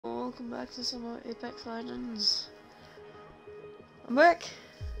welcome back to some more Apex Legends. I'm back,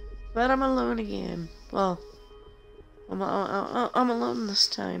 but I'm alone again. Well, I'm alone this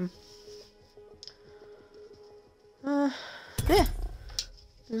time. Yeah.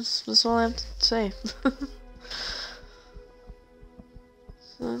 That's all I have to say.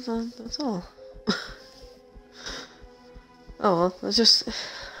 So that's all. Oh well, let's just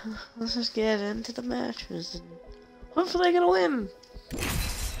get into the matches and hopefully I'm gonna win.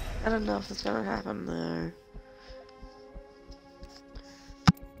 I don't know if that's gonna happen though.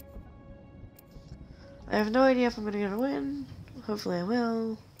 I have no idea if I'm gonna win. Hopefully I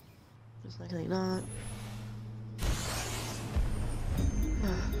will. Most likely not.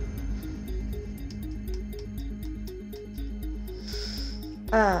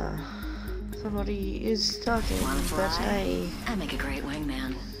 Somebody is talking, but I make a great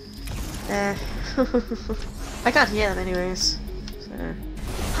wingman. I can't hear them anyways. So.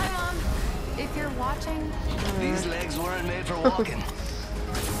 Hi, Mom. If you're watching, these legs weren't made for walking.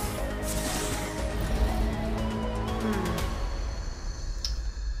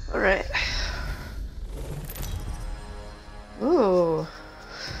 Alright. Ooh.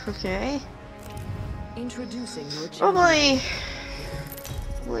 Okay. Introducing your Oh boy.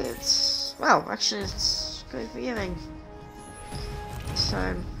 Wait, it's wow. Actually, it's quite forgiving this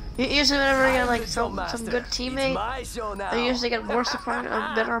time. Usually, whenever I get like some good teammate, I usually get worse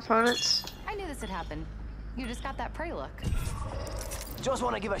better opponents. I knew this would happen. You just got that prey look. Just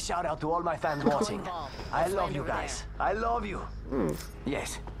want to give a shout out to all my fans watching. I love you guys. I love you.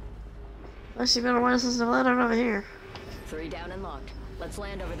 Yes. Actually, been a while since I've landed over here. 3 down and locked. Let's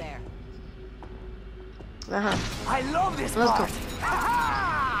land over there. I love this Let's part. Go.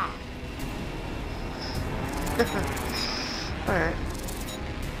 Alright.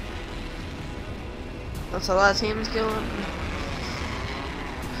 That's a lot of teams going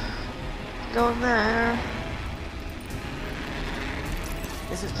there.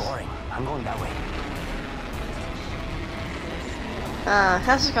 This is boring. I'm going that way.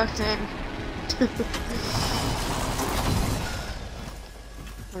 How's the cocktail?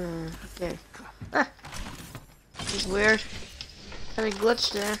 Okay. This is weird. Kinda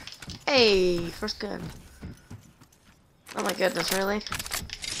glitched there. Hey, first gun. Oh my goodness, really?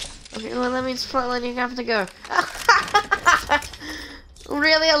 Okay, well that means flatline you have to go.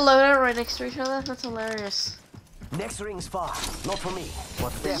 Really, a loadout right next to each other? That's hilarious. Next ring's far. Not for me,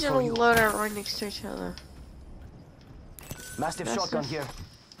 but there These are for you. loadout right next to each other. Massive shotgun here.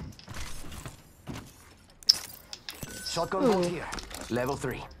 Shotgun bolt here. Level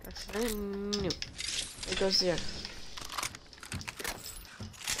 3. Actually, no. It goes there.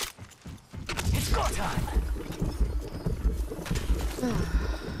 It's go time.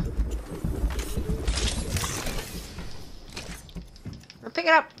 Pick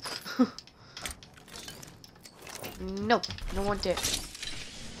it up. Nope, don't want it.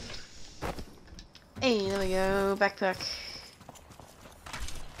 Hey, there we go. Backpack.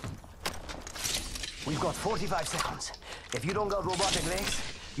 We've got 45 seconds. If you don't got robotic legs,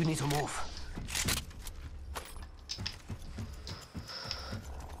 you need to move.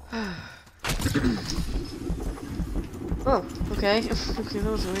 Oh, okay. Okay,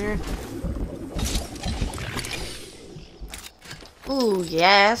 that was weird. Ooh,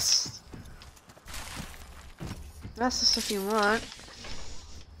 yes. That's the stuff you want.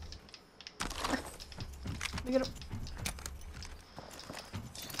 Pick it up.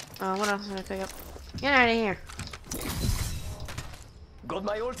 What else did I pick up? Get out of here. Got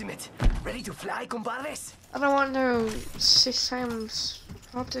my ultimate. Ready to fly, compadres? I don't want no 6 times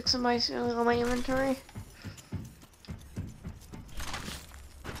optics on my inventory.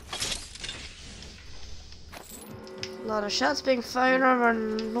 A lot of shots being fired over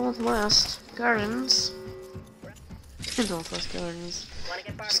Northwest Gardens. Northwest Gardens.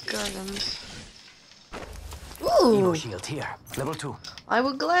 Just Gardens. Ooh! Evo shield here. Level 2. I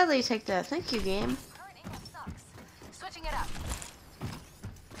would gladly take that. Thank you, game. Switching it up.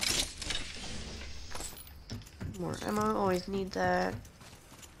 More ammo. Always need that.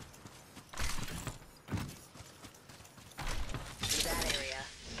 That area.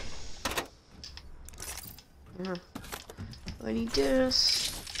 I need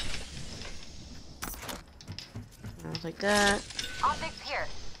this. I'll take that. Optics here.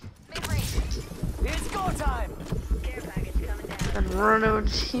 Mid-range. It's go time. Care package coming down. And run over to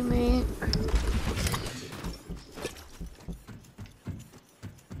teammate.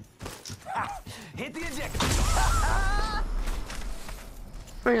 Hit the eject.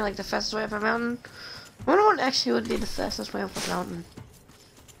 Pretty like the fastest way up a mountain. I wonder what actually would be the fastest way up a mountain.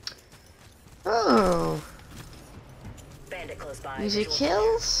 Oh. Bandit close by. Easy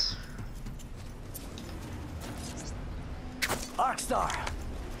kills? Arc Star.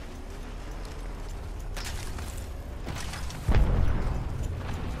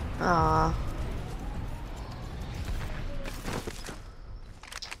 Aww.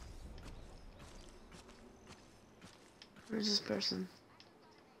 Where's this person?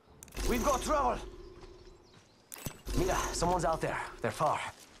 We've got trouble. Mira, someone's out there. They're far.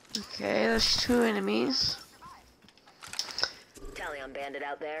 Okay, there's 2 enemies. Talion bandit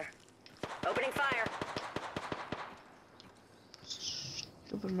out there. Opening fire.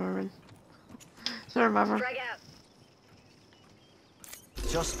 Stupid Marvin. Sorry, Marvin. Frag out.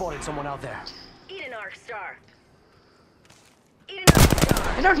 Just spotted someone out there. Eat an arc star. Eat an arc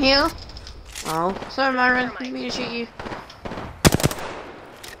star. I don't heal. Oh, sorry, Marvin. Didn't mean to shoot you.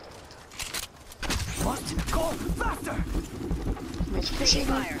 What? Go faster! It's pushing.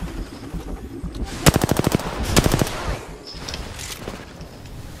 Fire.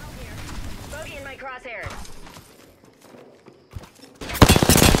 Bogey in my crosshairs.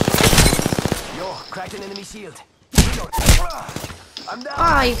 Yo, cracked an enemy shield. I'm down.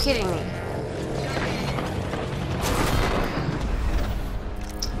 Ah, are you kidding me?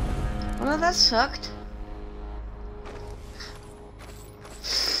 Well, that sucked.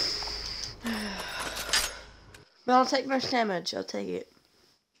 But I'll take most damage. I'll take it.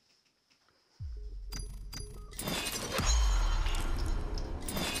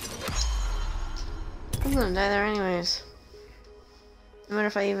 I'm gonna die there anyways. No matter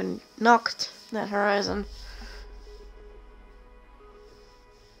if I even knocked that horizon.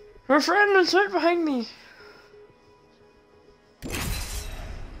 Her friend is right behind me.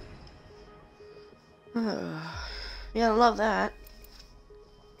 Yeah, I love that.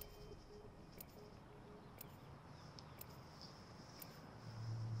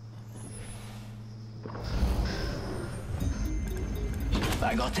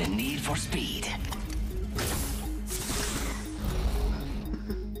 I got the need for speed.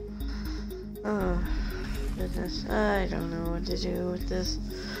 Oh, goodness. I don't know what to do with this.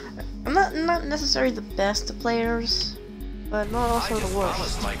 I'm not necessarily the best of players, but not also the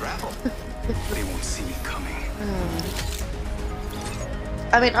worst. My grapple. They won't see me coming.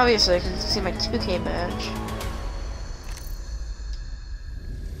 I mean, obviously, I can see my 2K badge.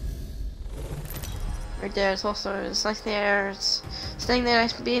 Right there, it's also, it's like there, it's staying there,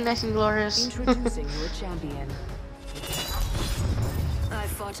 being nice and glorious. Introducing your champion.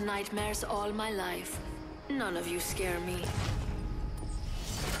 I've fought nightmares all my life. None of you scare me.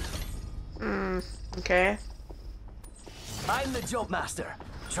 Okay. I'm the jump master.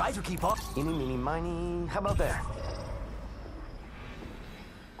 Try to keep up. Eeny, meeny, miny. How about there?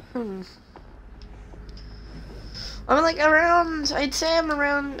 I'm like around, I'd say I'm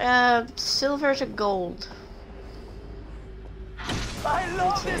around, silver to gold. I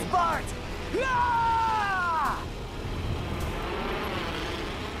love this part! Yeah!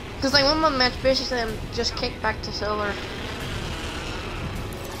 Cause like one more match, basically I'm just kicked back to silver.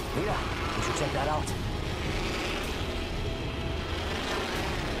 Mira, you should check that out.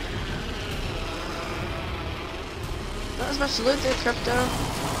 Not as much loot there, Crypto.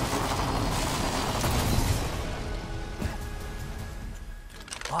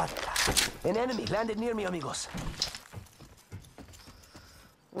 What? An enemy landed near me, amigos.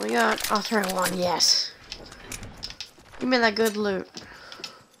 We got Author 1, yes. Give me that good loot.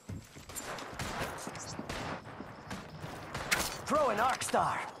 Throw an arc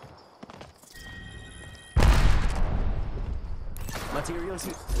star. Materials.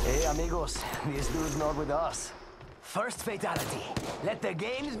 Hey, amigos. This dude's not with us. First fatality. Let the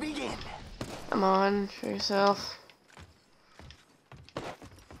games begin. Come on, show yourself.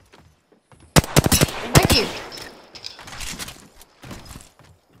 Thank you.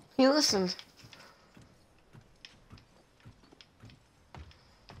 He listened.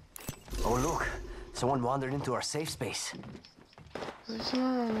 Oh, look. Someone wandered into our safe space. There's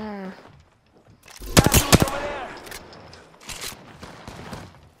someone in there. That dude's over there.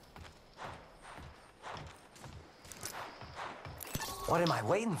 What am I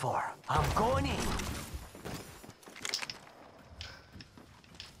waiting for? I'm going in.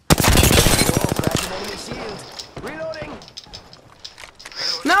 Oh, cracked an enemy shield. Reloading.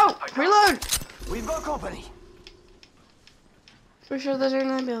 No! Reload! We've got company. For sure they're in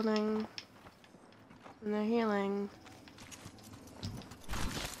that building. And they're healing.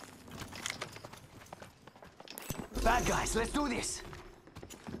 Bad guys, let's do this.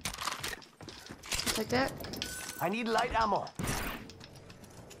 Just like that. I need light ammo.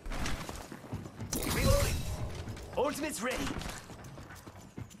 Reloading. Ultimate's ready.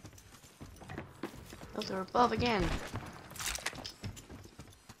 Oh, they're above again.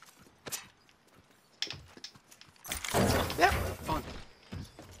 Yep.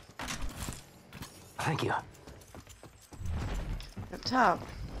 Thank you. Up top.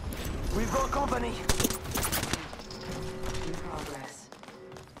 We've got company. In progress.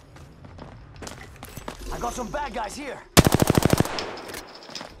 I got some bad guys here.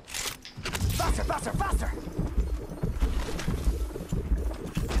 Faster, faster, faster!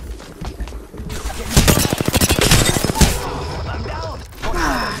 I'm down!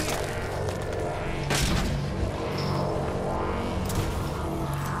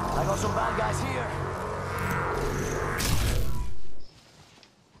 I got some bad guys here.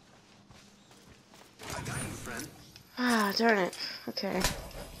 Ah, darn it. Okay.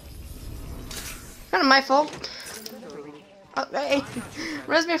 Kind of my fault. Oh, hey!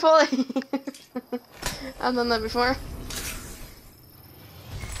 Res me fully! I've done that before.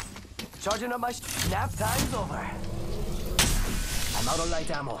 Charging up my nap time's over. I'm out of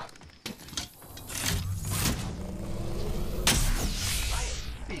light ammo.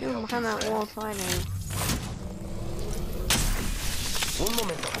 Ooh, behind that wall fighting. Un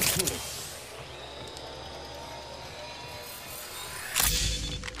momento, healing.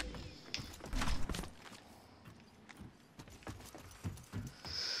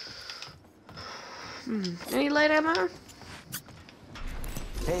 Any light ammo?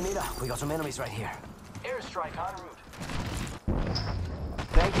 Hey, Mira, we got some enemies right here. Airstrike en route.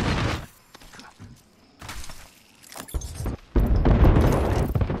 Thank you.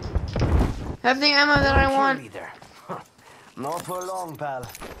 Have the ammo that I want. Leader. Not for long, pal.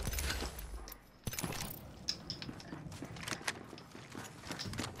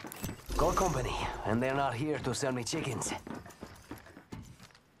 Got company, and they're not here to sell me chickens.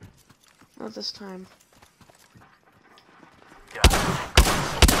 Not this time.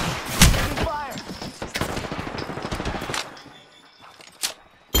 Fire!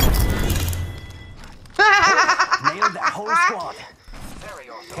 Nailed that whole squad.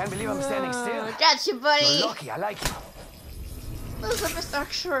 Can't believe I'm standing still. Gotcha, buddy. You're lucky, I like you. This is the best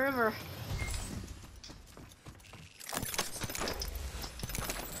extra ever.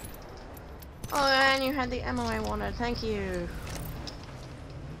 Oh, and you had the ammo I wanted. Thank you.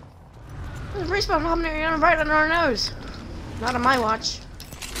 There's a respawn happening right under our nose. Not on my watch.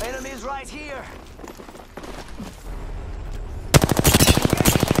 Enemies right here.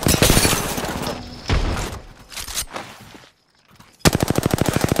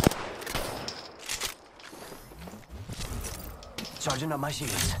 Charging up my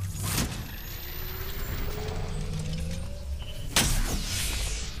shields.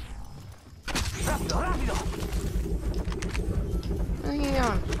 Rápido, rápido. Where are you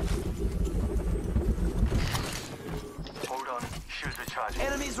going? Hold on. Shields recharging.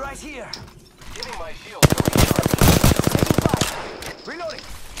 Enemies right here. Giving my shield a recharge. Taking fire. Reloading.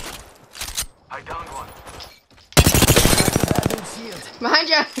 I downed one. Bad shield. Behind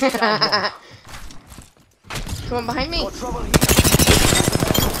you! Come on, behind me! No trouble here.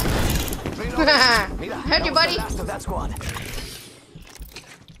 Reloading. Mira, Heard you, that was buddy. the last of that squad.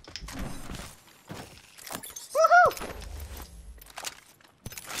 Woohoo!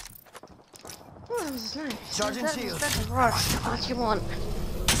 Oh, that was nice. Charging That's shield. That's a rush. What you want?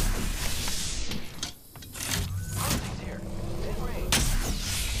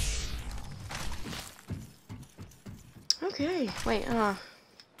 Okay, wait, do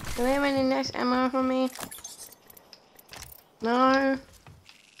they have any next ammo for me? No?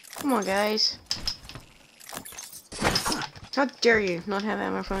 Come on, guys. How dare you not have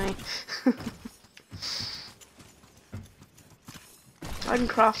ammo for me? I can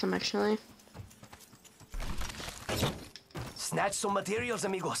craft them, actually. Snatch some materials,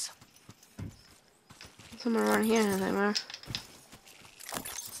 amigos. Someone around here has ammo.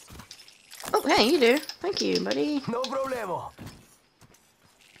 Oh, hey, you do. Thank you, buddy. No problemo.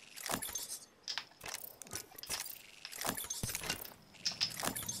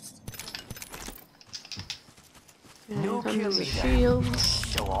 No Comes kill the me there. shields.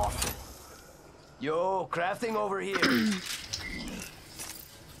 Show off. Yo, crafting over here.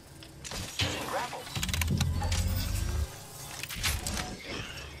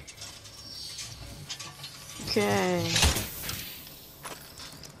 Okay.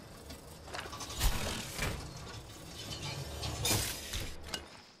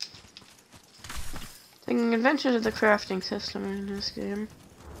 Taking advantage of the crafting system in this game.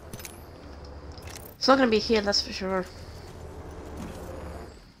 It's not gonna be here, that's for sure.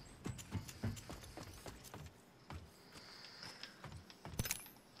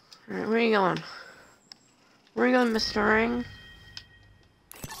 Alright, where are you going? Where are you going, Mr. Ring?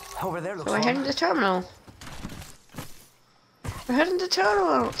 Over there looks So we're heading to terminal. We're heading to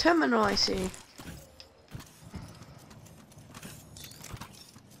terminal, I see.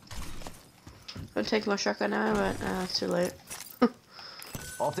 I'll take my shotgun now, but it's too late.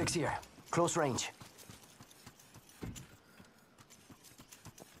 Optics here. Close range.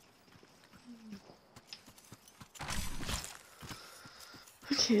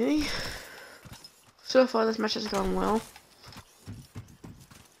 Okay. So far, this match has gone well.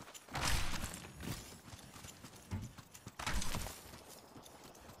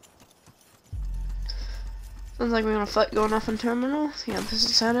 Sounds like we're gonna fight going off in terminal. The opposite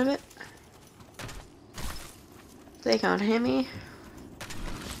side of it. They can't hear me.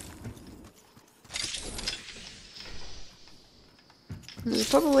 It's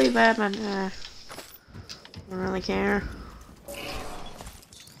probably bad, but I don't really care.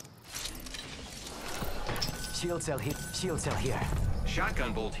 Shield cell here. Shield cell here.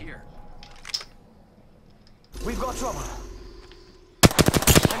 Shotgun bolt here. We've got trouble.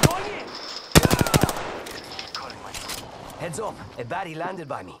 I'm going in. Heads up. A baddie landed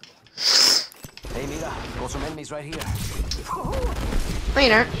by me. Hey, Mira. Got some enemies right here.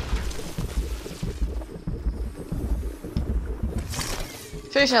 Later.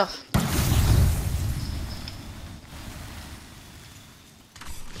 Show yourself.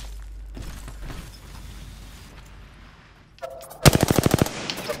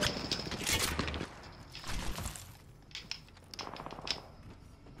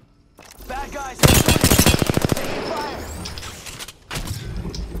 Bad guys. Taking fire.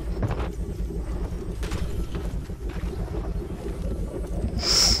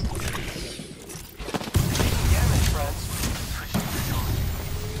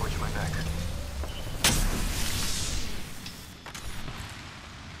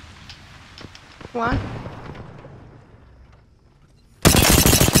 One.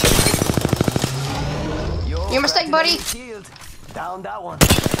 Your mistake, buddy. Shield. Down that one.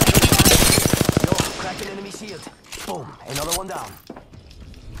 Yo, cracked an enemy shield. Boom. Another one down.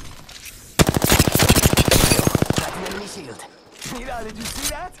 Yo, cracked an enemy shield. Mira, did you see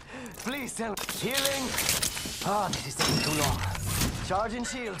that? Please tell me. Healing. Ah, this is taking too long. Charging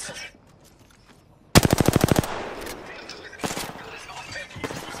shields.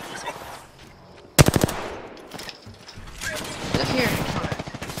 Look here.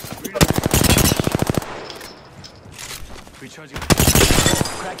 Recharging.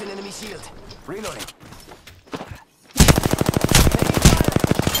 Cracked an enemy shield. Reloading.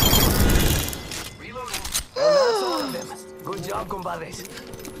 Reloading. And that's all of them. Good job, compadres.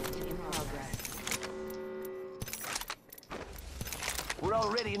 We're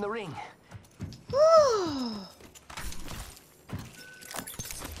already in the ring.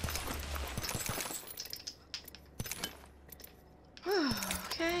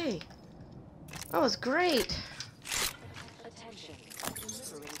 Okay. That was great.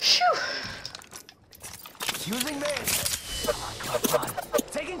 Phew. Using mace. Come on.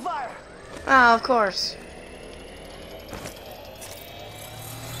 Taking fire. Oh, of course.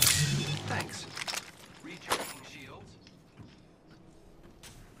 Thanks. Recharging shields.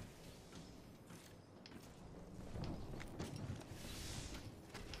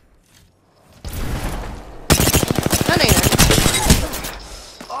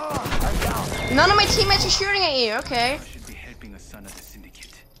 Oh, I'm down. None of my teammates are shooting at you. Okay. I should be helping a son of the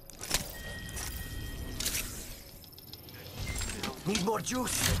syndicate. Need more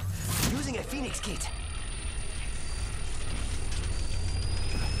juice. Using a Phoenix kit.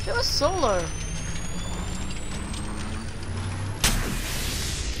 It was solar.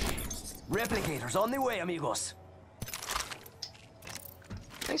 Replicators on the way, amigos.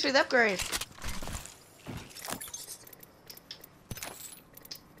 Thanks for the upgrade.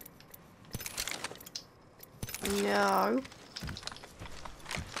 No.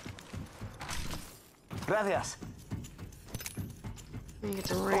 Gracias. Let me get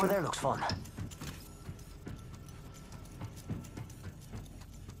the Over ring. there looks fun.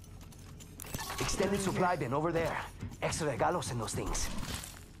 Extended supply bin over there. Extra regalos in those things.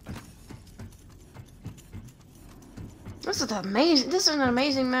 This is amazing. This is an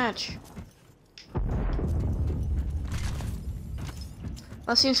amazing match.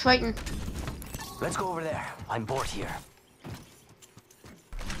 All teams fighting. Let's go over there. I'm bored here.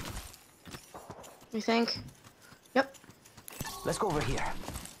 You think? Yep. Let's go over here.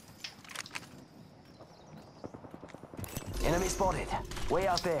 Enemy spotted. Way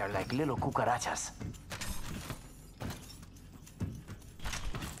out there, like little cucarachas.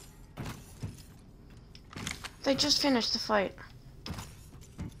 They just finished the fight.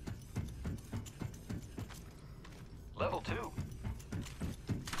 Level 2.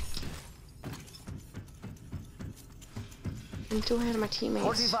 I'm too ahead of my teammates.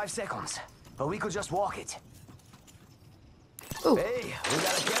 45 seconds. But we could just walk it. Ooh. Hey, we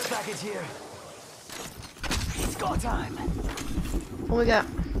got a care package here. go time. What we got?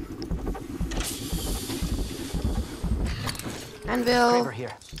 Anvil. Kraber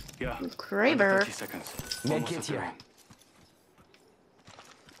here. Yeah. Kraber. 30 seconds. Med Almost kit at the here. ring.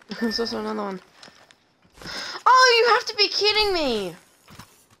 There's also another one. Oh, you have to be kidding me!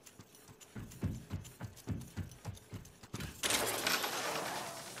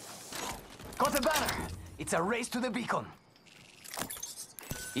 Got the banner. It's a race to the beacon.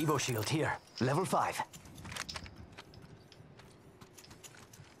 Evo shield here. Level 5.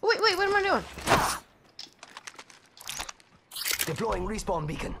 Wait, what am I doing? Deploying respawn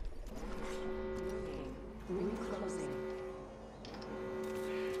beacon.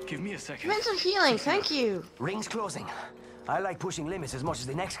 Give me a second. Meant some healing, thank you. Ring's closing. I like pushing limits as much as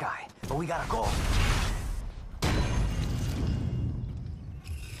the next guy, but we gotta go.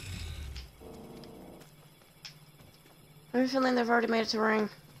 I have a feeling they've already made it to ring.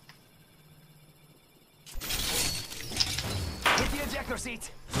 Hit the ejector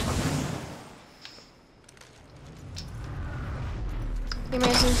seat. You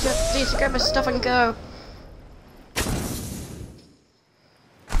made some need to grab my stuff and go.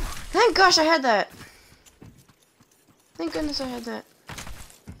 Thank gosh I had that. Thank goodness I had that.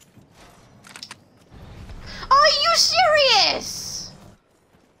 Are you serious?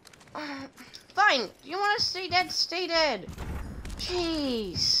 Fine. You want to stay dead? Stay dead.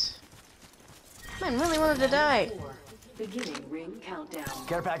 Jeez. Man, really wanted to die. Beginning ring countdown.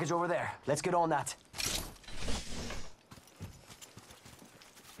 Care package over there. Let's get on that.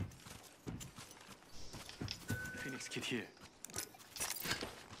 Phoenix kit here.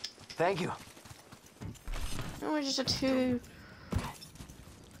 Thank you. Oh, we're just a 2.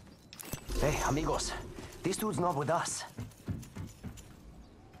 Hey, amigos. This dude's not with us.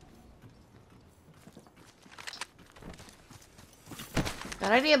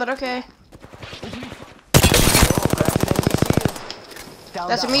 Bad idea, but okay. Down,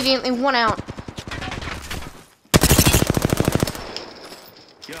 That's down. immediately 1 out.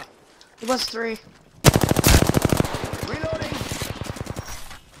 Yeah. It was 3. Reloading.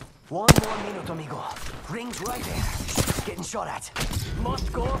 1 more minute, amigo. Ring's right there. Getting shot at.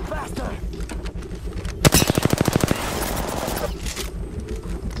 Must go faster.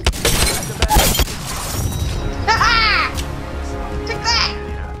 Ha-ha! Take that!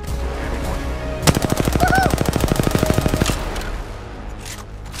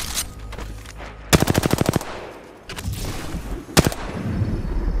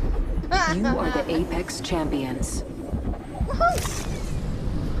 You are the Apex champions. Woohoo!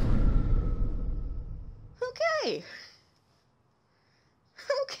 Okay.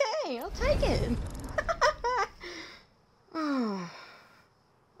 Okay, I'll take it.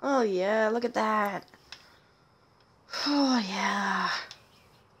 Oh yeah, look at that. Oh yeah.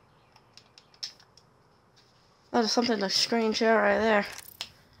 That is something to screenshot right there.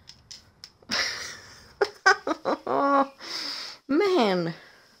 Oh man.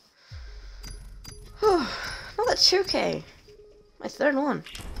 Another 2K. My 3rd one.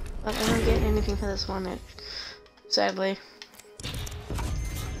 But I don't get anything for this one yet. Sadly.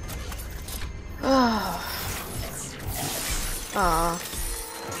 Oh. Aw.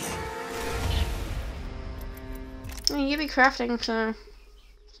 I mean, you be crafting, so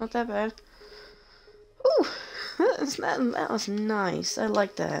it's not that bad. Ooh, that was nice. I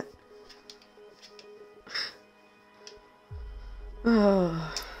like that.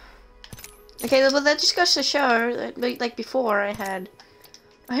 Oh. Okay, well that just goes to show that, like before, I had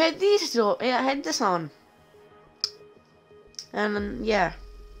these. Yeah, I had this on, and yeah.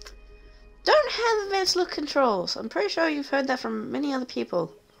 Don't have advanced look controls. I'm pretty sure you've heard that from many other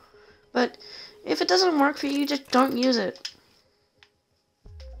people. But if it doesn't work for you, just don't use it.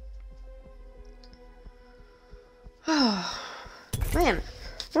 Oh, man,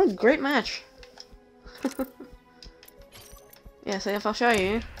 what a great match. Yeah, so if I'll show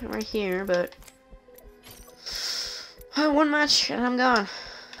you right here, but 1 match and I'm gone.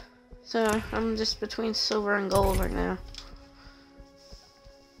 So I'm just between silver and gold right now.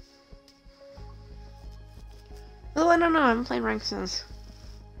 Oh, I don't know. I haven't played ranked since,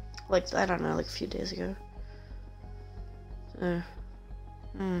 like, I don't know, like a few days ago. So,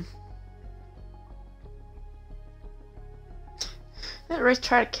 That race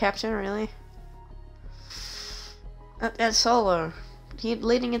try to captain, really? At solo, he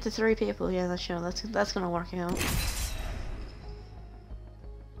leading into 3 people. Yeah, that's gonna work out.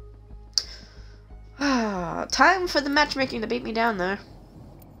 Time for the matchmaking to beat me down, though.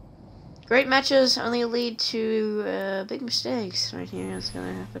 Great matches only lead to big mistakes. Right here, that's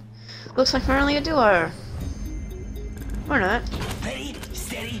gonna happen. Looks like we're only a duo. Or not. Ready,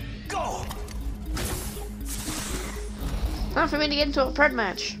 steady, go! Time for me to get into a pred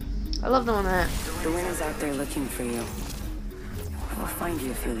match. I love doing that. The winner's out there looking for you. We'll find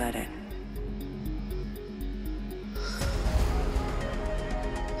you if you let it.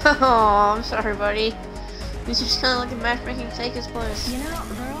 Oh, I'm sorry, buddy. He's just kind of looking matchmaking take his place. You know,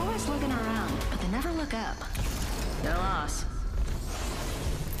 they're always looking around, but they never look up. Their loss.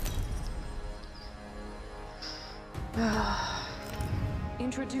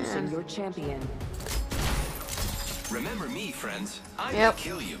 Introducing your champion. Remember me, friends. I'm Yep. gonna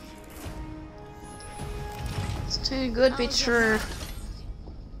kill you. It's too good to be true.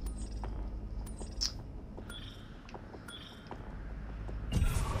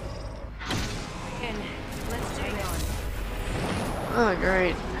 Let's take it on. Oh,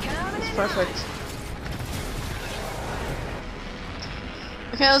 great. That's perfect.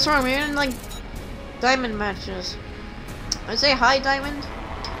 Okay, that's wrong. We're in like diamond matches. I say hi, diamond.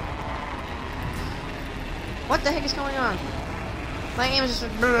 What the heck is going on? My game is just.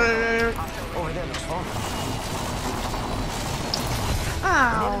 Over there looks fun.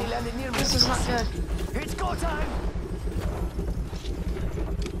 Ow! Enemy landed near me. This is not good. It's go time.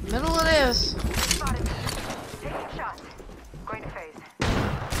 Middle it is. Spotted. Taking shots. Going to phase.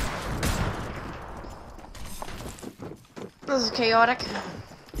 This is chaotic.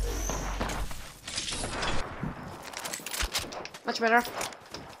 Much better.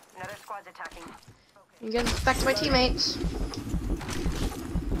 Another squad's attacking. You get back to my teammates.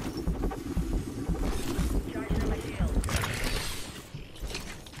 Charging on my shield.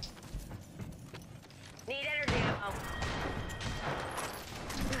 Need energy ammo.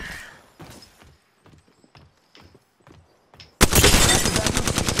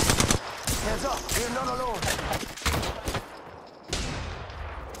 Hands up. We're not alone.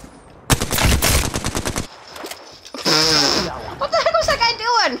 What the heck was that guy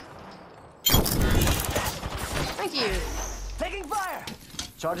doing? Thank you. Taking fire.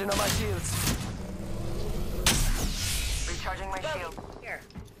 Charging on my shields. Recharging my shield. Here.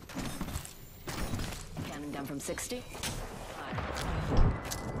 Cannon down from 60.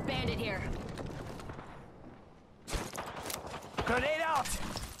 Bandit here. Grenade out.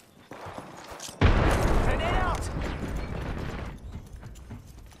 Grenade out.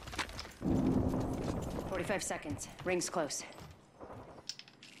 45 seconds. Ring's close.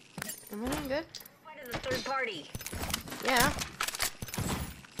 Am I doing good? What is a third party? Yeah.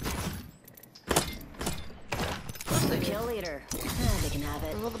 Kill leader. They can have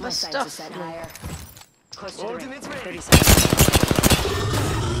it. All the My best sights stuff. are set higher. Close to the ring. Ultimate's ready. 30 seconds.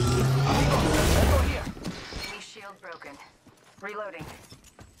 Let's go here. Enemy shield broken. Reloading.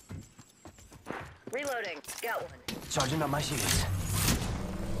 Reloading. Got one. Charging on my shields.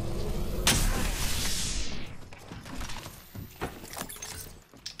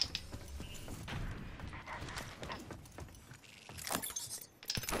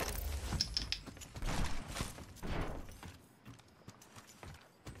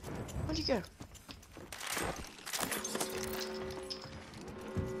 Where'd you go?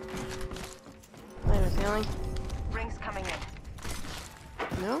 I have a feeling. Rings coming in.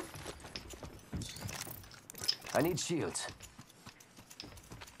 No? I need shields.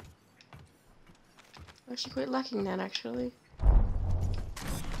 Actually quite lacking that, actually.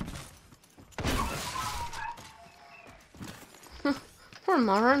 Poor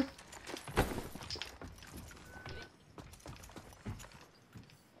moron.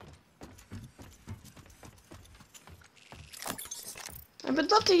 I would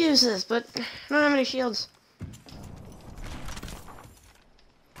love to use this, but I don't have any shields.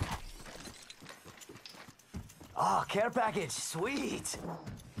 Oh, care package. Sweet.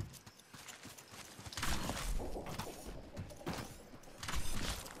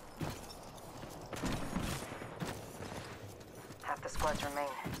 Half the squads remain.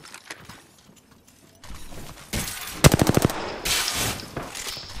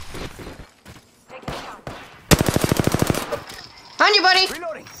 Taking shots. On you, buddy!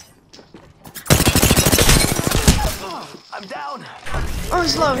 Reloading. I'm down. Oh,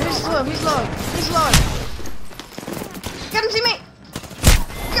 he's low, he's low, he's low, he's low. Get him, teammate!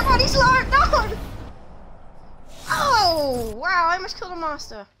 Come on, he's low! No! Oh! Wow, I almost killed a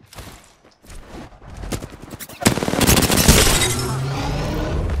monster.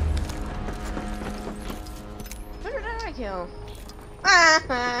 Who did I kill?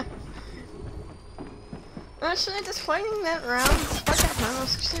 Ah! Actually, just fighting that round,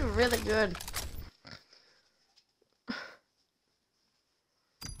 was actually really good.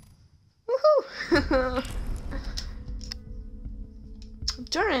 Woohoo!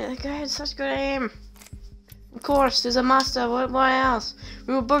 Darn it, that guy had such good aim. Of course, there's a master, what else?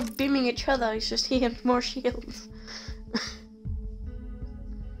 We were both beaming each other, it's just he had more shields.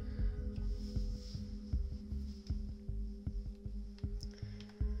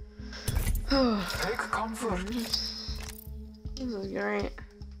 Take comfort. This is great.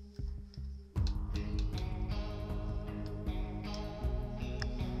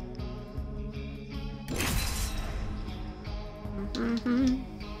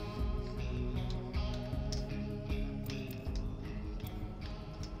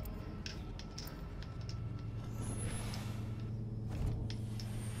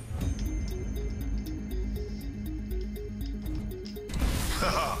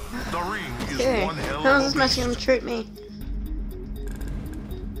 The ring is Okay, one hell how's of this a match beast. gonna treat me?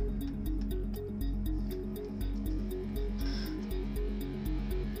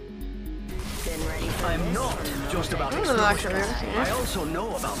 I'm not just about Ooh, actually, explosion. okay. I also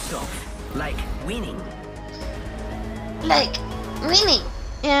know about stuff. Like winning. Like, winning!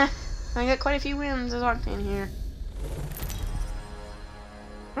 Yeah, I got quite a few wins as Octane here.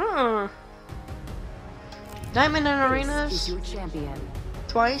 Oh. Diamond in This is arenas your champion.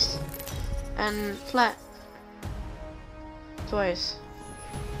 twice, and flat twice.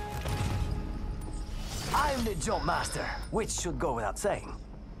 I'm the jump master, which should go without saying.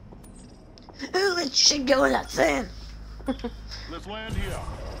 Ooh, it should go without saying. Let's land here.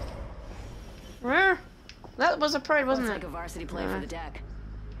 Where? That was a pride, wasn't Looks it? like a varsity play for the deck.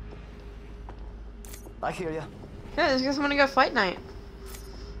 I hear ya. Yeah, I guess I'm gonna go fight night.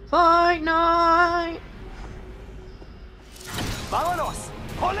 Fight night! Vámonos!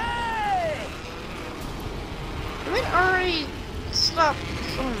 Olé! Did we already stop?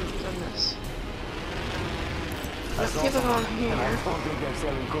 Oh my goodness. Let's keep it on And I here. don't think they're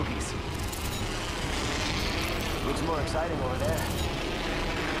selling cookies. Looks more exciting over there.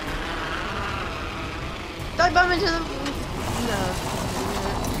 Dive bomb into the... No.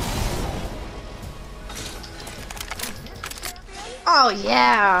 Oh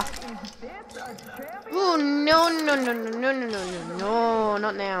yeah! Ooh, no, no, no, no, no, no, no, no, no,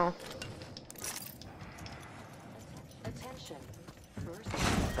 not now. Attention.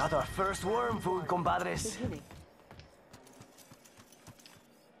 Got our first worm food, compadres.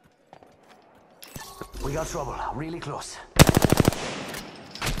 We got trouble, really close.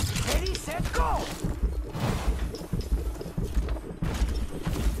 Ready, set, go!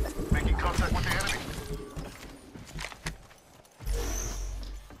 Making contact with the enemy.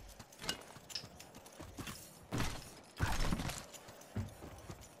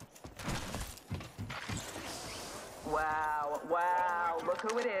 Wow, wow, look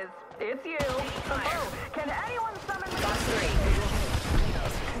who it is. It's you. Hello. Can anyone summon me?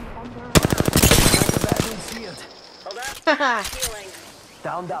 Like a battle's shield. Haha.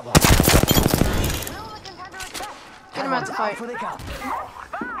 Down that one. Get him out to fight. For the count.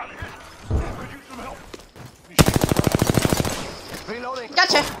 Reloading.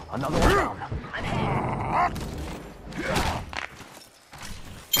 Gotcha! Another one down.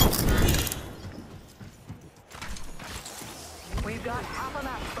 We've got half a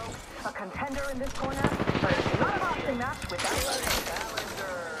match, folks. A contender in this corner, but it's not a boxing match without a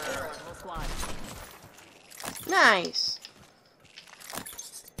challenger. Nice.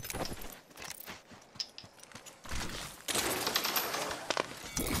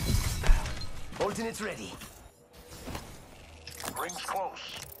 Alternates ready. Ring's close.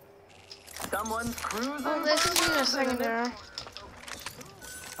 Someone's cruising. Oh, this is a secondary.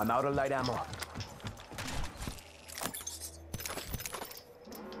 I'm out of light ammo.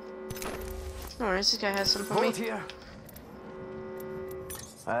 Alright, this guy has some for Bullet me. here.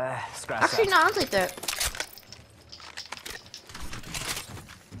 Scratch Actually, that. no, I'll take that.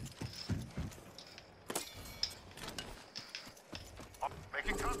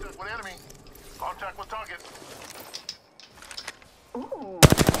 Making contact with enemy. Contact with target. Ooh, a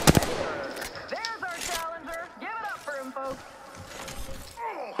contender. There's our challenger. Give it up for him, folks.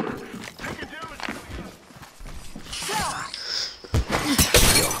 Oh, taking damage.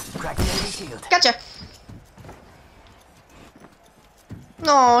 Cracking enemy shield. Gotcha!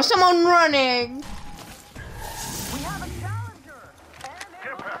 No, someone running! We have a challenger. And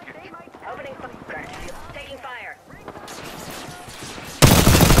Care package. they might Opening fire. Taking fire.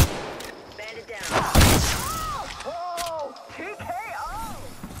 Banded down. Oh, TKO.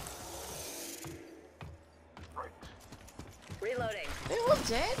 Right. Reloading. They all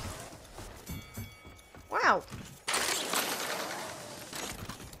dead? Wow.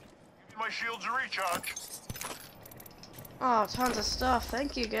 Give my shields a recharge. Oh, tons of stuff.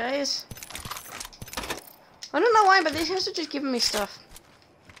 Thank you, guys. I don't know why, but these guys are just giving me stuff.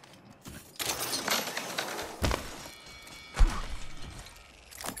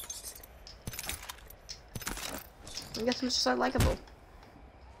 I guess I'm just so likable.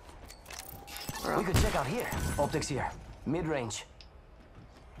 We could check out here. Optics here. Mid-range.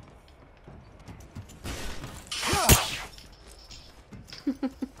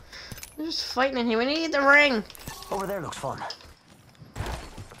 We're just fighting in here. We need the ring. Over there looks fun.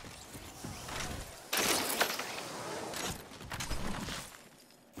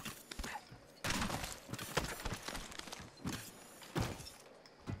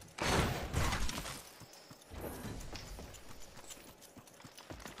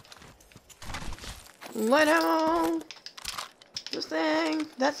 Light ammo! This thing!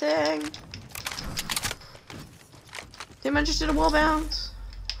 That thing! Team interested in wall bounce?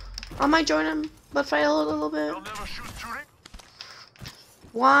 I might join him, but fail a little bit. They'll never shoot through it.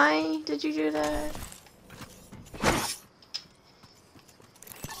 Why did you do that?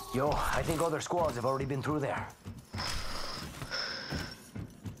 Yo, I think other squads have already been through there.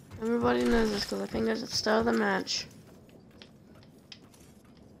 Everybody knows this because I think it's the start of the match.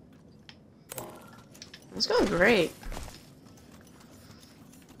 It's going great.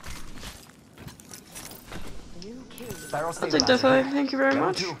 Barrel I'll take that fight. Thank you very Round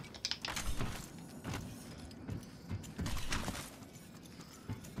much. two.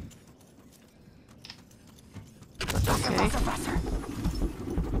 Okay.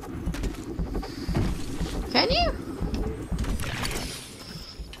 Can you?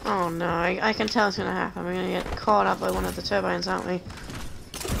 Oh no, I can tell it's gonna happen. We're gonna get caught up by one of the turbines, aren't we?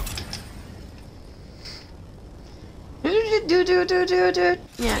 Do.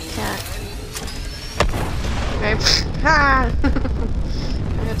 Yeah, cat. Okay. Ah! I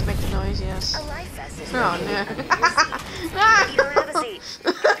have to make the noise, yes. A life vest is Oh ready. no. You don't have a seat.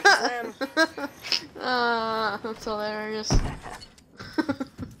 Swim. Ah, that's hilarious.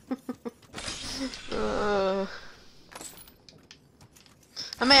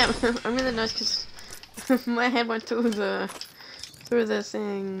 I mean, I'm really nice because my head went through the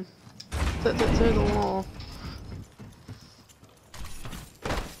thing, through the wall.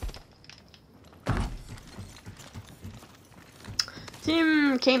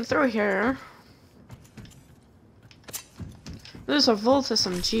 Team came through here. There's a Voltus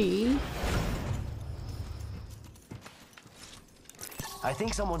MG. I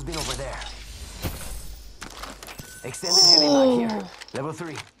think someone's been over there. Extended heli back here. Level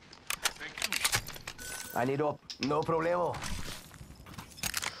 3. I need up. No problemo.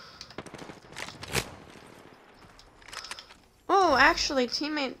 Oh, actually,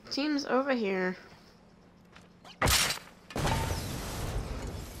 team's over here.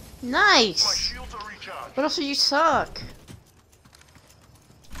 My Nice. shields are recharged. But also, you suck.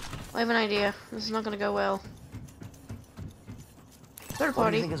 I have an idea. This is not gonna go well. Third What do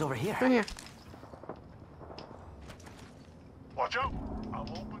party. you think is over here? Right here. Watch out. I'm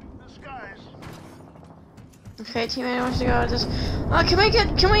opening the skies. Okay, teammate wants to go. Just. Can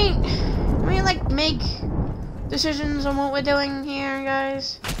we like make decisions on what we're doing here,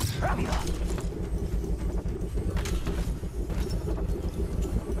 guys?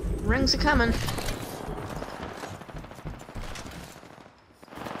 Rings are coming.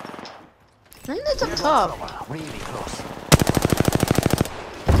 I think that's up top. Really close.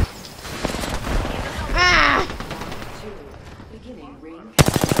 Ah! Beginning ring.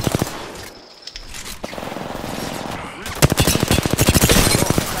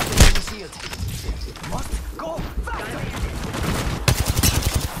 Must go faster.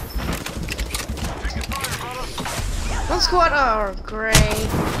 Taking fire, brother. One squad. Oh, great.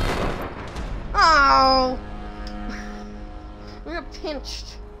 Oh! We got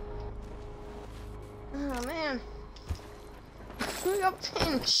pinched. Oh, man. We got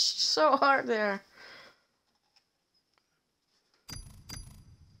pinched so hard there.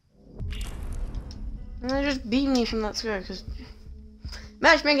 And they just beat me from that square because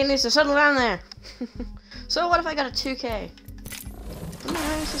matchmaking needs to settle down there. So what if I got a 2K? Am I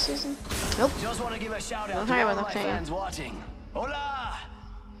highest this season? Nope. Just want to give a shout Don't out hire to all with my that fans watching. Hola!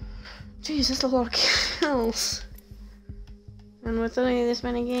 Jeez, that's a lot of kills. And with only this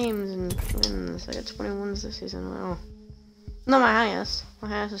many games and wins, I got 21s this season. Wow. Not my highest. My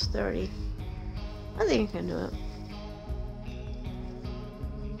highest is 30. I think I can do it.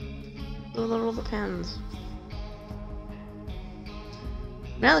 It all depends.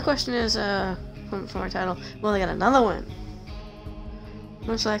 Now the question is, for my title, will I get another one?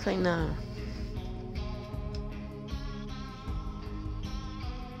 Most likely, no.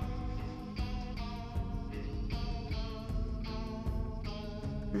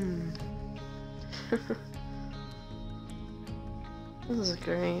 This is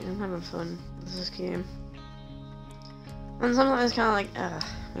great. I'm having fun with this game. And sometimes it's kind of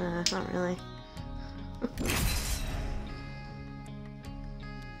like, not really.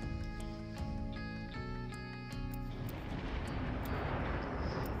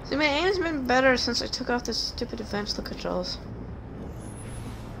 See, my aim's been better since I took off this stupid advanced look controls.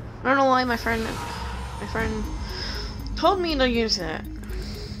 I don't know why my friend told me to use that,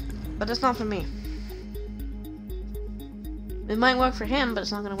 but it's not for me. It might work for him, but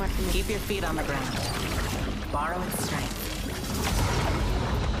it's not gonna work for me. Keep your feet on the ground. Borrow its strength.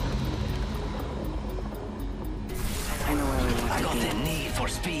 I know where we want I to got be. the need for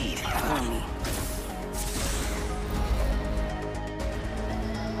speed. Follow me.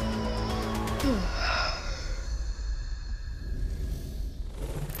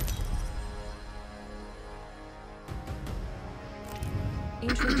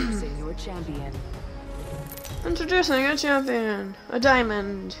 Introducing your champion. Introducing a champion, a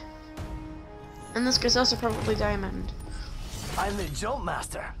diamond. In this case, also probably diamond. I'm the jump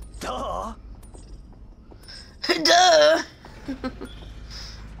master. Duh. Duh!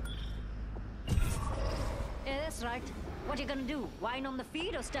 Yeah, that's right. What you gonna do? Whine on the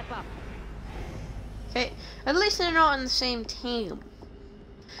feet or step up? Okay, at least they're not on the same team.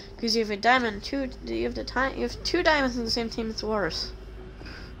 Because you have a diamond, you have two diamonds in the same team. It's worse.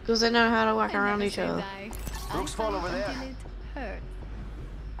 Because they know how to work around each other. Brooks, fall over there. Hurt.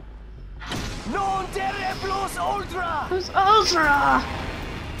 Non terre plus ultra. Who's Ultra?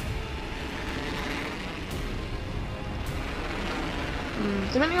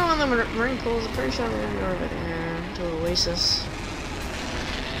 Depending on the marine pools, I'm pretty sure we're gonna go over there to Oasis.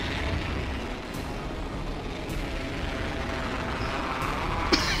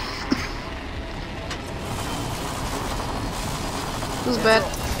 This is bad.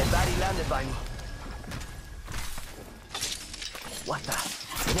 And Barry landed by me. What the?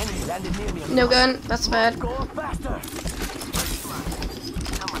 An enemy landed near me. No gun, that's bad. Go faster.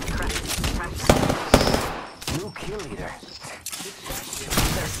 New kill leader.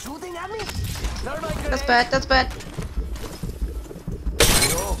 They're shooting at me? That's bad, that's bad.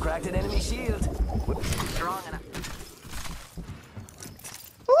 Yo, cracked an enemy shield. Strong enough.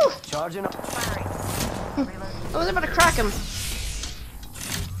 Woo! Charging up. I was about to crack him.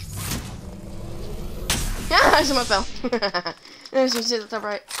 Yeah, someone fell. As you see the top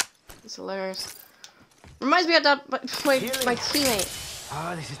right. It's hilarious. Reminds me of that my teammate.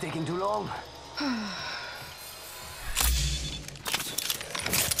 Ah, this is taking too long. Come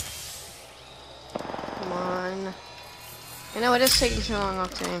on. I know it is taking too long,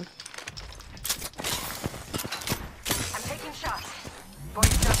 Octane. I'm taking shots.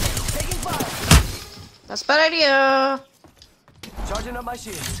 Taking fire. That's a bad idea. Charging up my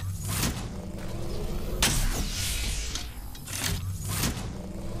shields.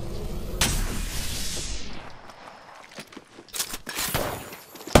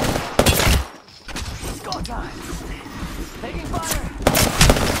 Go time. Taking fire.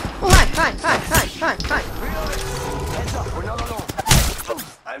 Oh, hi. Reload. Heads up, we're not alone.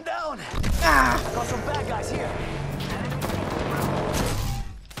 I'm down. Ah. Got some bad guys here.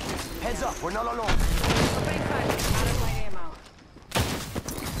 Heads up, we're not alone. Out of my ammo.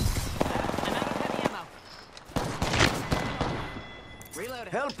 I'm out of heavy ammo.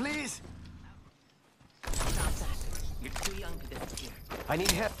 Reloading. Help, please. Stop that. You're too young to disappear. I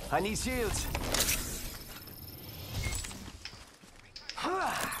need help. I need shields.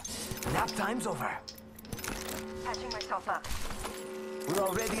 Nap time's over. Patching myself up. We're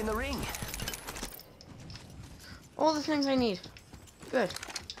already in the ring. All the things I need. Good.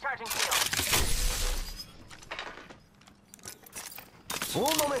 Charging shield.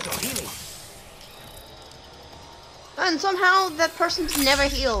 Un momento, healing. And somehow that person's never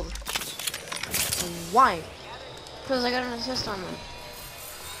healed. Why? Because I got an assist on them.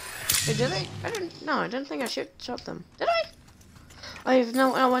 Wait, did I? I didn't. No, I didn't think I shot them. Did I? I have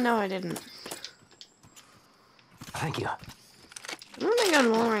no. Oh, no, I didn't. Thank you. I don't think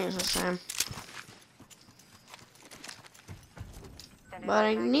I'm long range this time. But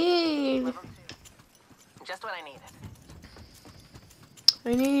I need. Just what I needed.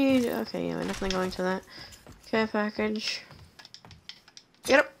 Okay, yeah, I'm definitely going to that. Care package.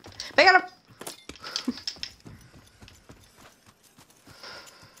 Get up! Pick it up!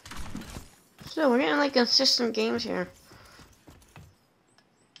 So, we're getting like consistent games here.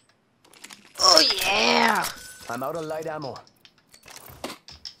 Oh, yeah! I'm out of light ammo.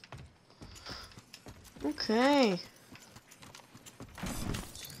 Okay.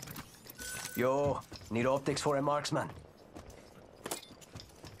 Yo, need optics for a marksman.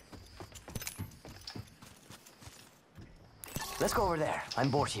 Let's go over there. I'm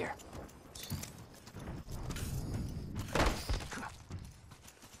bored here.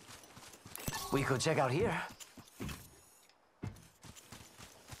 We could check out here.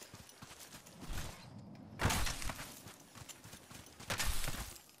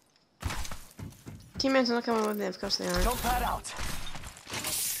 Teammates are not coming with me, of course they aren't. Jump pad out.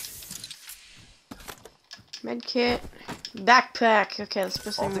 Medkit. Backpack. Okay, that's the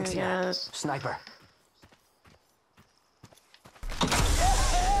best thing Optics we here. got. Sniper.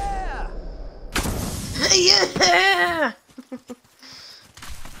 Yeah!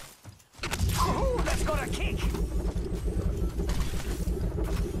 Ooh, that's got a kick.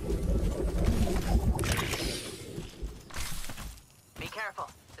 Be careful.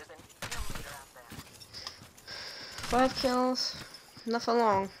 There's a kill leader out there. 5 kills. Not for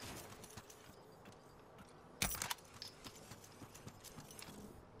long.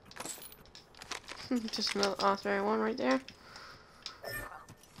 Just another authorized one right there.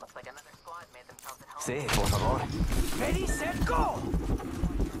 Looks like another squad made themselves at home. Sí, por favor. Ready, set, go!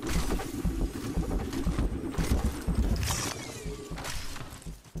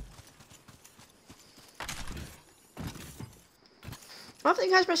 I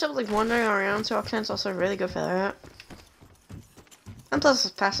think guys myself like wandering around, so Octan's also really good for that. And plus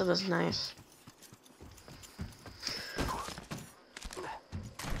his passive is nice.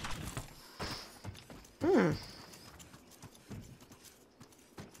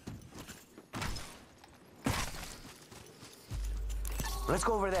 Let's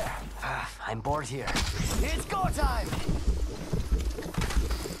go over there. I'm bored here. It's go time!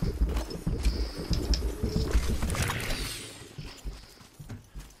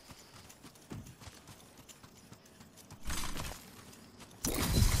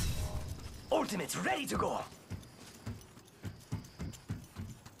 Ultimate's ready to go!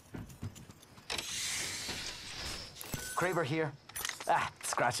 Kraber here.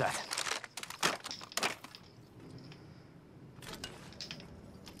 Scratch that.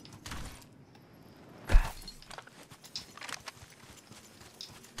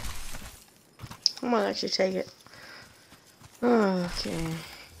 I might actually take it. Okay.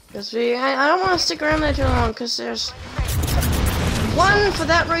 Because I don't want to stick around there too long, because there's one for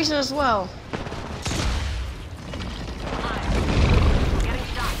that reason as well.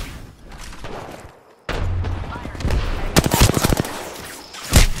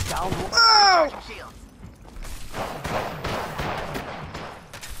 Oh!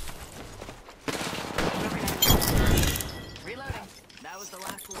 Reloading. That was the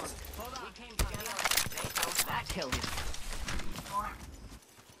last one. Hold on. We came together. That killed him.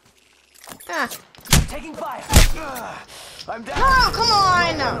 Ah. Taking fire. I'm down. Oh, come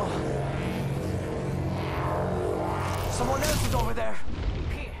on! Someone else is over there.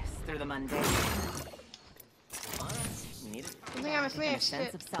 Pierce through the mundane. I think I'm a Phoenix.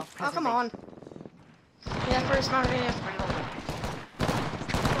 Sense of Oh, come on. Yeah, first smart video.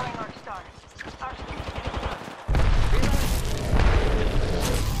 Going Arc Star.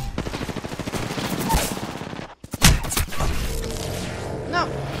 No.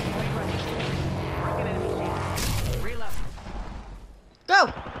 Go.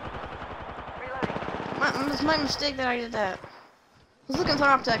 It's my mistake that I did that. I was looking for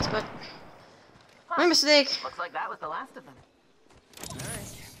optics, but my mistake. Looks like that was the last of them.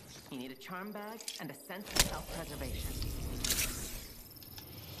 Alright. You need a charm bag and a sense of self-preservation.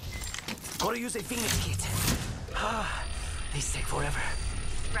 Gotta use a Phoenix kit. These take forever.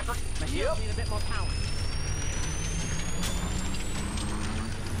 My shields need a bit more power.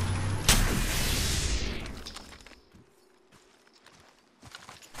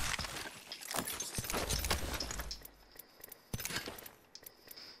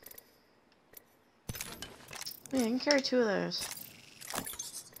 Yeah, I can carry 2 of those. I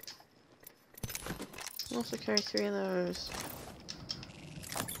can also carry 3 of those.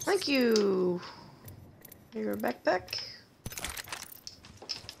 Thank you! Your backpack.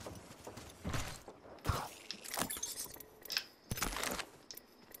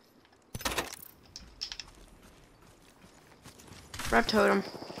 Rep totem.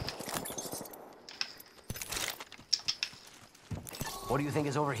 What do you think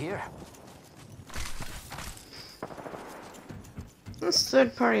is over here? Let's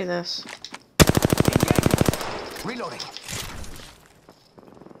third party this. Reloading.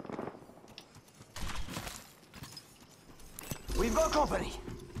 We've got company.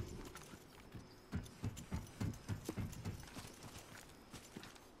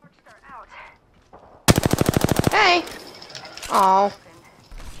 Hey! Oh.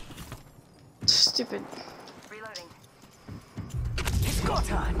 Stupid. Reloading. It's go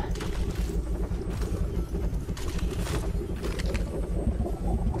time.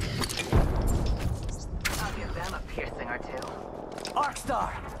 I'll give them a piercing or two. Arc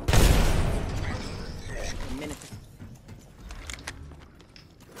Star.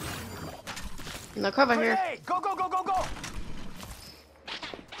 No cover here. Grenade! Go, go, go, go, go!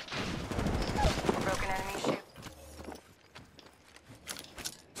 Broken enemy shoot.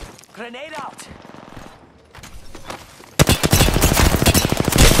 Grenade out.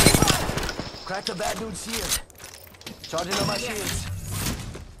 Crack the bad dude's shield. Charging on my shields.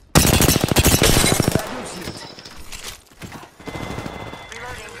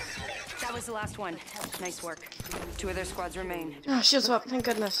 That was the last one. Nice work. 2 other squads remain. Oh, shields up, thank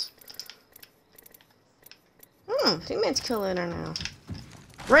goodness. Teammates kill leader now.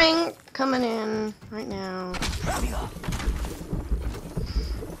 Ring coming in right now.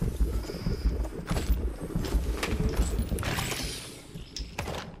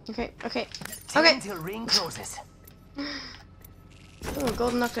 Okay. Until ring closes. Ooh,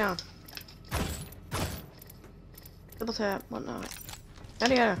 golden knockdown. Double tap, whatnot.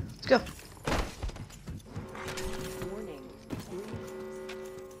 Yada. Let's go.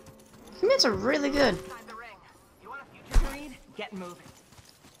 Teammates are really good. Get moving.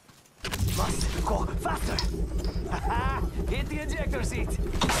 Must go faster. Hit the ejector seat.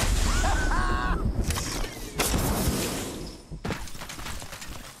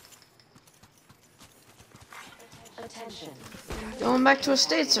 Attention. Going back to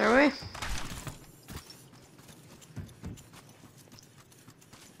estates, are we?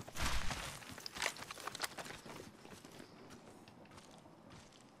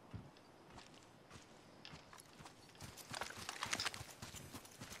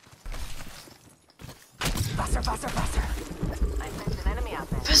 Faster. I sense an enemy out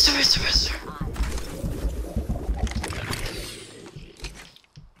there. Faster.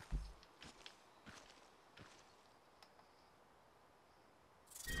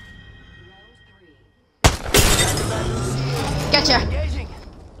 Gotcha. Engaging.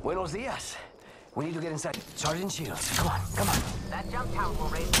 Buenos dias. We need to get inside. Charging shields. Come on. That jump tower will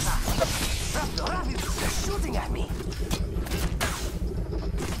raise us up. Rápido. They're shooting at me.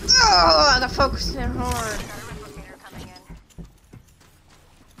 Oh, the focus is hard.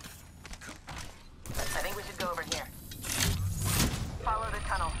 I think we should go over here. Follow the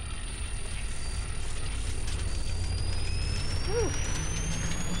tunnel.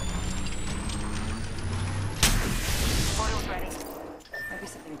 Portal's ready. Might be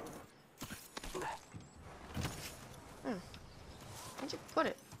something. Where'd you put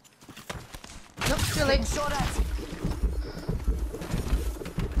it? Nope, too late.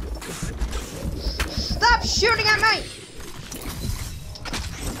 Stop shooting at me!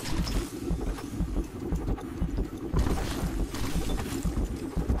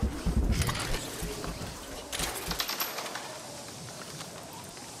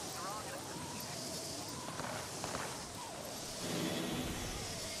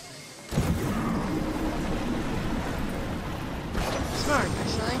 Smart,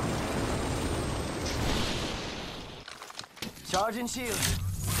 actually. Charging shields.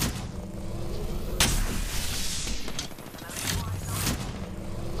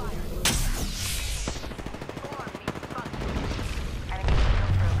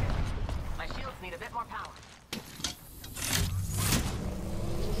 My shields need a bit more power.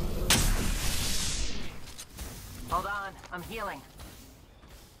 Hold on, I'm healing.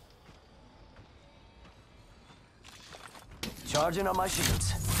 Charging on my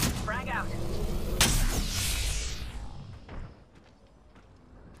shields. Frag out.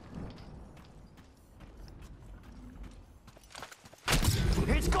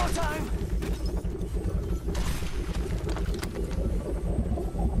 It's go time.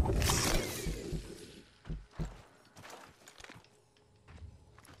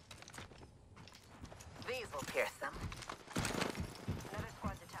 These will pierce them. Another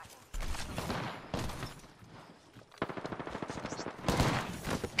squad's attacking.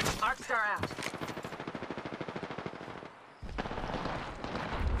 Arc star out.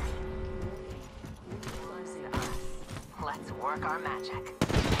 Let's work our magic.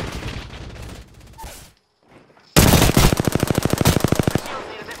 Shields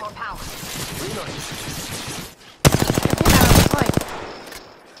need a bit more power.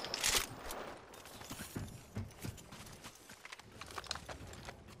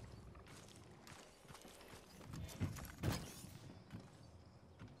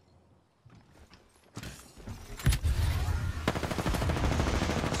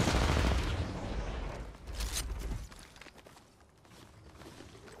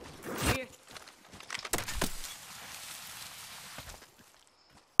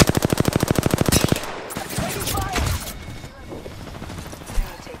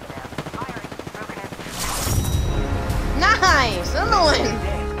 Nice! Another one!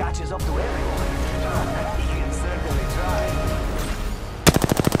 Dave catches up to everyone. He can certainly try.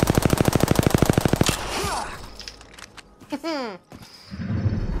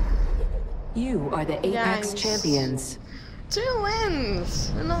 You are the Apex Nice. champions. 2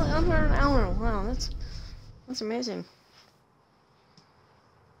 wins! Under an hour. Wow, that's amazing.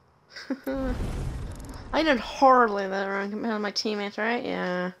 I did horribly that round compared to my teammates, right?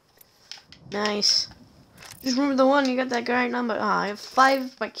 Yeah. Nice. Just remember the one, you got that great number. Ah, I have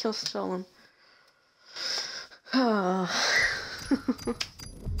 5 by kill stolen. Oh.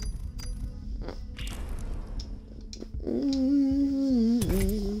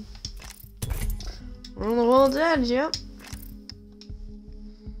 We're on the world's edge, yep.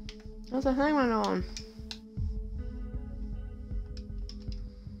 That's the thing went on.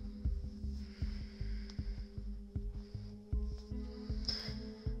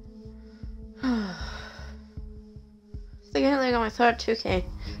 I think I got my third 2K.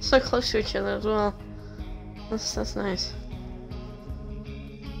 So close to each other as well. That's nice.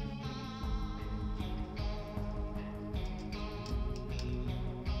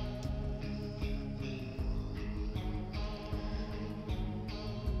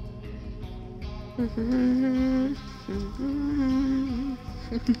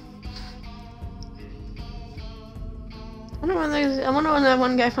 I wonder when that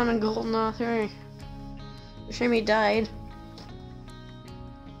one guy found a golden author. Shame he died.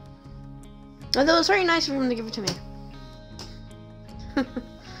 Although it was very nice of him to give it to me.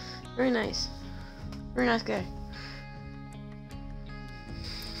 Very nice. Very nice guy.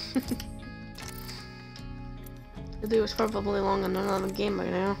 The dude was probably long on another game by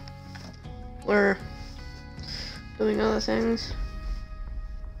now. We're doing other things.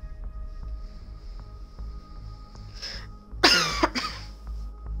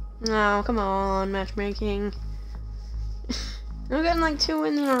 No, come on, matchmaking. I'm getting like 2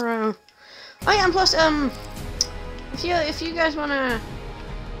 wins in a row. Oh yeah, and plus, if you guys wanna,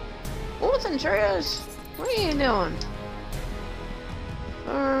 oh, Centurions, what are you doing?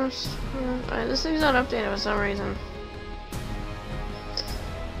 Alright, this thing's not updated for some reason.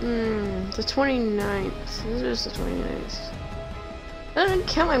 The 29th. This is the 29th. That didn't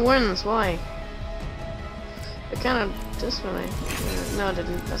count my wins. Why? It counted this one. No, it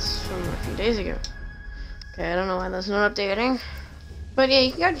didn't. That's from a few days ago. Okay, I don't know why that's not updating. But yeah,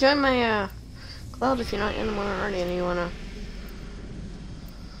 you can join my cloud if you're not in one already and you wanna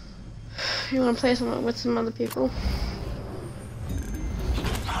play with some other people.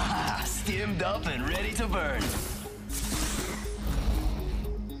 Steamed up and ready to burn.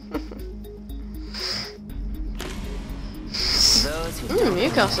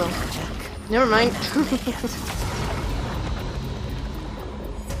 Newcastle. Never mind.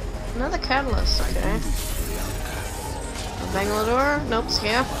 Another catalyst, okay. Bangalore? Nope,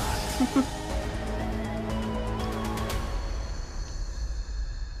 scam.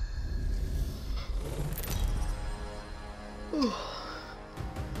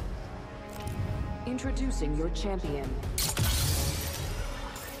 Introducing your champion.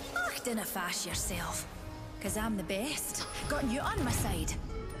 Oh, dinna fash yourself. Cause I'm the best. Got you on my side.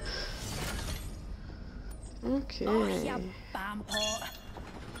 Okay. Oh, you bam pot.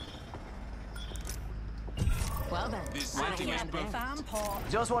 Well then, Bam pot.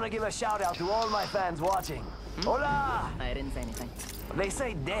 Just want to give a shout out to all my fans watching. Hola! I didn't say anything. They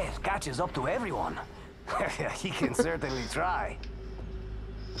say death catches up to everyone. He can certainly try.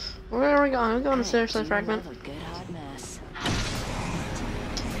 Where are we going? We're going to seriously fragment. Good hard mess.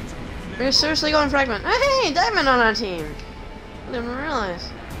 We're seriously going fragment. Hey, Diamond on our team. I didn't realize.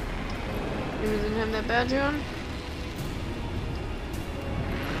 You didn't have that badge on?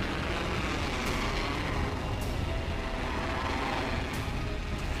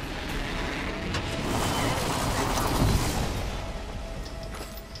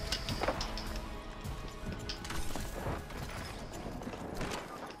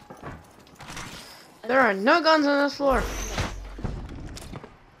 There are no guns on this floor.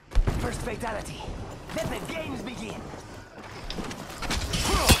 First fatality. Let the games begin.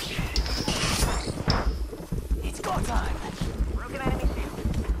 It's go time.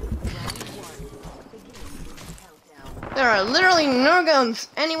 There are literally no guns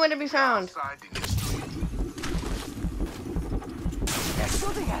anywhere to be found. They're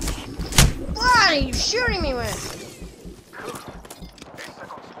shooting at me. What are you shooting me with?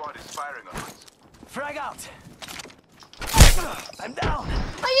 Frag out. I'm down.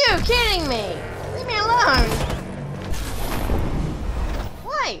 Are you kidding me? Leave me alone.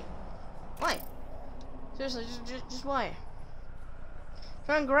 Why? Why? Seriously, just why?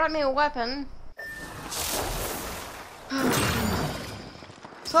 Try and grab me a weapon.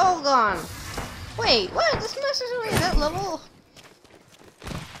 It's all gone. Wait, what? This mess is really that level?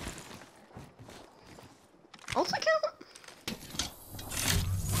 Ulti count?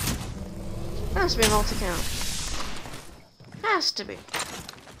 Has to be an ulti count. Has to be.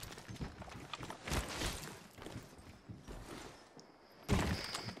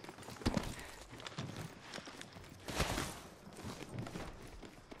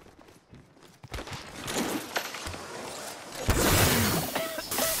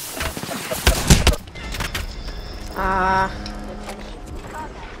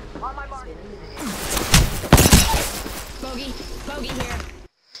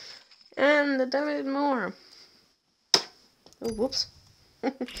 and David Moore. Oh, whoops.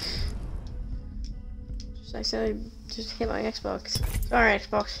 I said I just hit my Xbox. Sorry,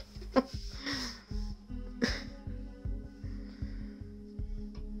 Xbox.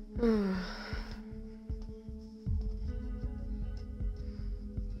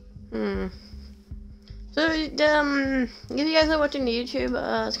 So, if you guys are watching the YouTube,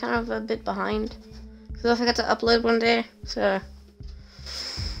 it's kind of a bit behind. Because I forgot to upload one day, so...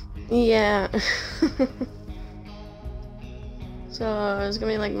 Yeah. So, there's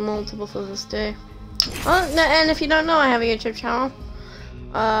gonna be like multiple for this day. Oh, no, and if you don't know, I have a YouTube channel.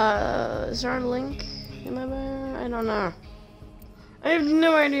 Is there a link in my bio? I don't know. I have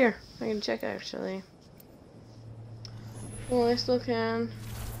no idea. I can check actually. Well, I still can.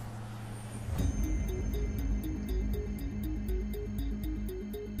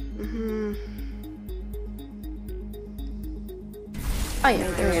 Oh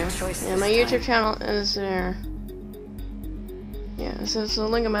yeah, there we go. Yeah, my YouTube channel is there. Yeah, so it's a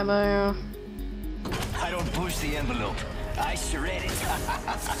link in my bio. I don't push the envelope. I shred it.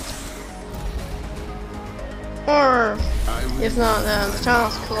 Or, if not, the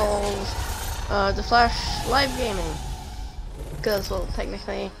channel's called The Flash Live Gaming. Because, well,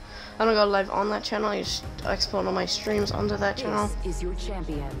 technically, I don't go live on that channel. I just export all my streams onto that channel. This is your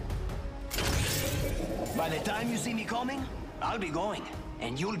champion. By the time you see me coming, I'll be going,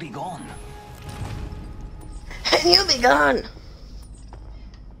 and you'll be gone. And you'll be gone!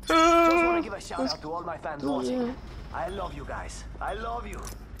 Just want to give a shout out to all my fans watching. I love you guys. I love you.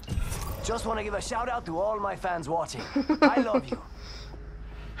 Just want to give a shout out to all my fans watching. I love you.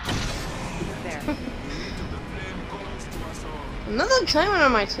 There. Another timer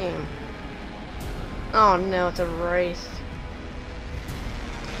on my team. Oh no, it's a Wraith.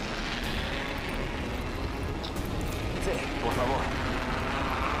 Sí, por favor.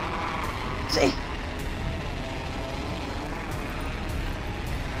 See?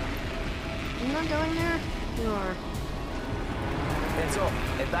 You're not going there? You are. And so,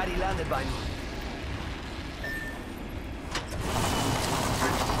 a baddie landed by me.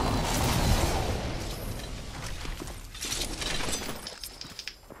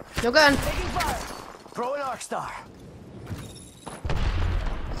 No gun. Taking fire. Throw an arc star.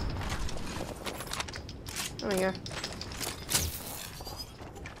 Oh my god.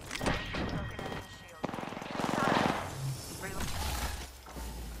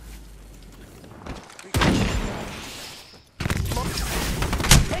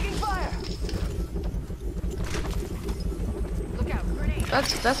 Taking fire. Look out, grenade.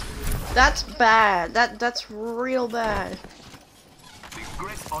 That's bad. That's real bad.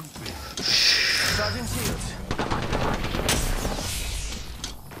 Sergeant Shields.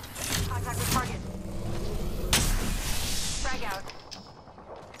 Contact with target. Frag out.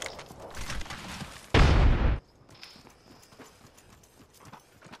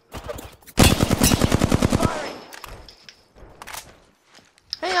 Firing.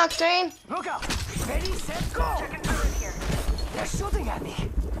 Hey, Octane. Look out. Ready, set, go. Checking turret here. They're shooting at me.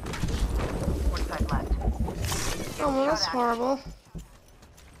 45 left. Oh, well, that's horrible.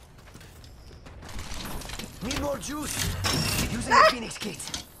 Need more juice. Using the Phoenix kit.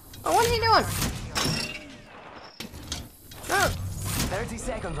 Oh, what are you doing? Oh. 30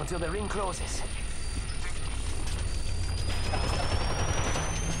 seconds until the ring closes.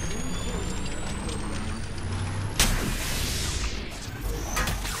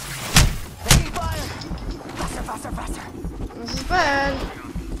 Taking fire. Faster, faster, faster. This is bad.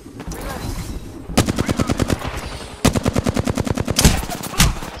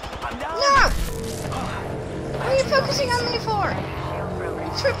 I'm down. No! What are you focusing on me for?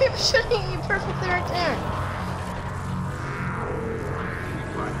 Three people shooting at you perfectly right there.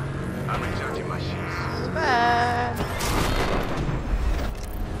 I'm recharging my shields. This is bad.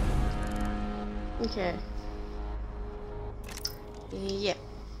 Okay. Yeah.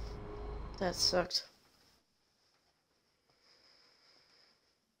 That sucked.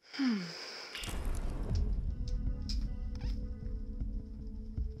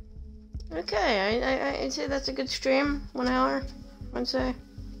 Okay, I'd say that's a good stream. 1 hour, I'd say.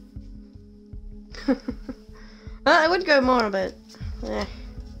 I would go more, but eh.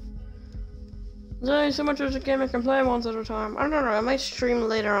 There's only so much as a game I can play once at a time. I don't know, I might stream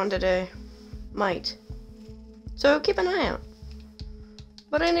later on today. Might. So keep an eye out.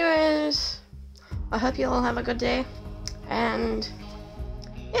 But anyways, I hope you all have a good day, and